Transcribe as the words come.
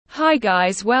Hi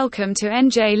guys, welcome to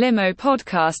NJ Limo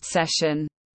podcast session.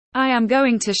 I am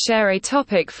going to share a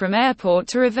topic from airport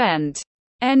to event.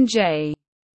 NJ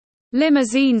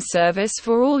Limousine service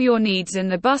for all your needs in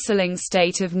the bustling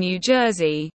state of New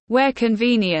Jersey, where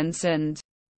convenience and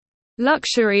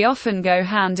luxury often go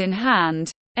hand in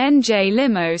hand. NJ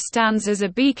Limo stands as a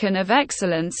beacon of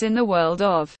excellence in the world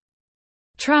of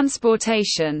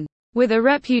transportation. With a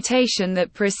reputation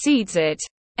that precedes it,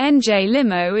 NJ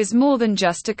Limo is more than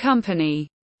just a company.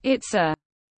 It's a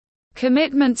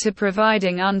commitment to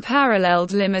providing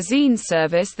unparalleled limousine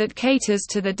service that caters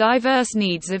to the diverse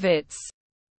needs of its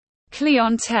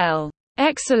clientele.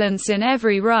 Excellence in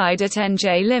every ride at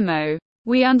NJ Limo.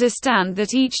 We understand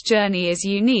that each journey is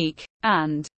unique,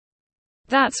 and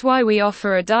that's why we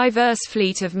offer a diverse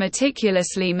fleet of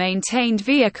meticulously maintained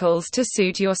vehicles to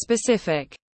suit your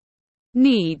specific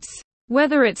needs.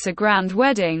 Whether it's a grand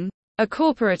wedding, a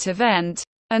corporate event,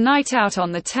 a night out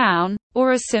on the town,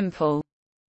 or a simple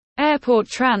airport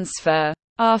transfer,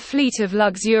 our fleet of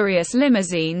luxurious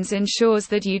limousines ensures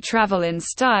that you travel in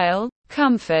style,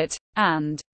 comfort,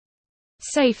 and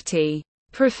safety.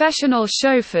 Professional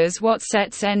chauffeurs. What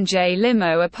sets NJ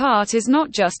Limo apart is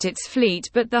not just its fleet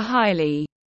but the highly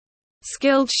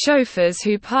skilled chauffeurs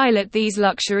who pilot these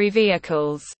luxury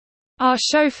vehicles. Our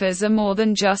chauffeurs are more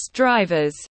than just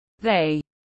drivers. They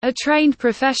are trained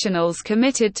professionals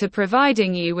committed to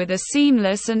providing you with a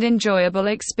seamless and enjoyable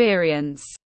experience.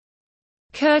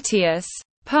 Courteous,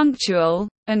 punctual,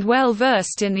 and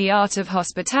well-versed in the art of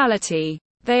hospitality,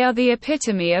 they are the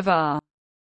epitome of our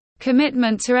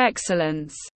commitment to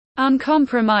excellence.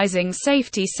 Uncompromising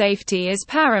safety. Safety is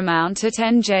paramount at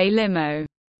NJ Limo.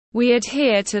 We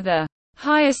adhere to the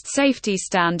highest safety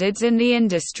standards in the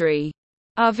industry.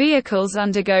 Our vehicles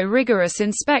undergo rigorous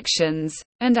inspections,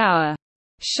 and our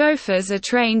chauffeurs are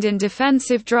trained in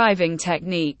defensive driving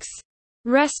techniques.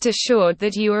 Rest assured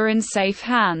that you are in safe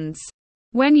hands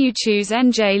when you choose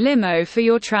NJ Limo for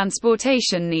your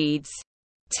transportation needs.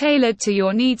 Tailored to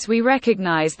your needs. We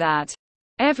recognize that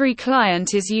every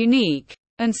client is unique,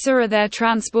 and so are their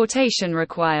transportation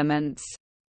requirements.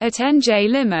 At NJ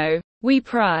Limo, we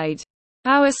pride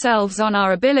ourselves on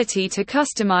our ability to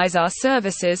customize our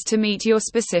services to meet your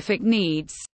specific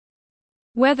needs.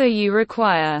 Whether you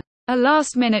require a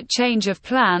last-minute change of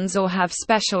plans or have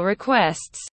special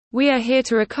requests, we are here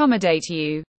to accommodate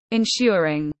you,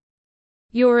 ensuring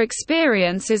your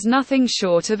experience is nothing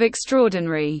short of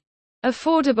extraordinary.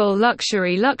 Affordable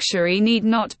luxury. Luxury need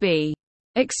not be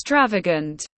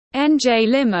extravagant. NJ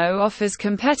Limo offers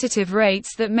competitive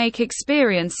rates that make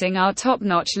experiencing our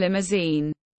top-notch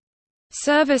limousine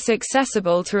service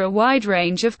accessible to a wide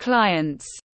range of clients.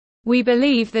 We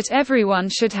believe that everyone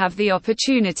should have the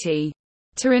opportunity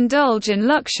to indulge in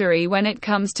luxury when it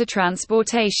comes to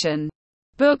transportation.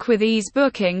 Book with ease.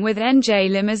 Booking with NJ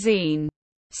Limousine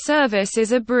service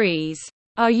is a breeze.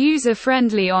 Our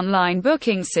user-friendly online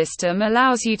booking system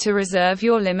allows you to reserve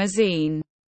your limousine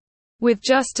with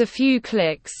just a few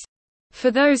clicks. For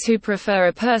those who prefer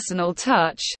a personal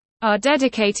touch, our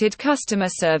dedicated customer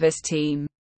service team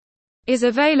is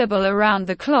available around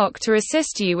the clock to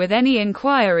assist you with any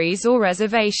inquiries or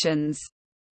reservations.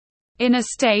 In a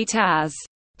state as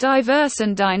diverse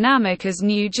and dynamic as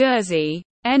New Jersey,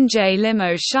 NJ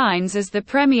Limo shines as the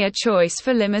premier choice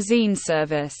for limousine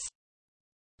service.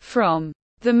 From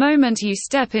the moment you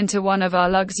step into one of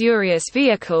our luxurious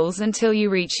vehicles until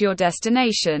you reach your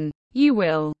destination, you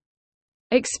will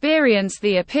experience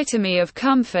the epitome of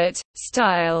comfort,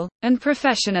 style, and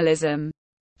professionalism.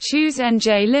 Choose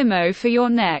NJ Limo for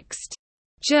your next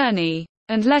journey,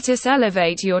 and let us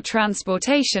elevate your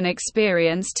transportation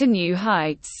experience to new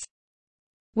heights.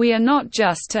 We are not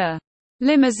just a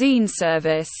limousine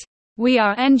service. We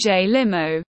are NJ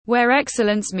Limo, where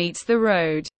excellence meets the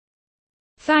road.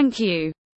 Thank you.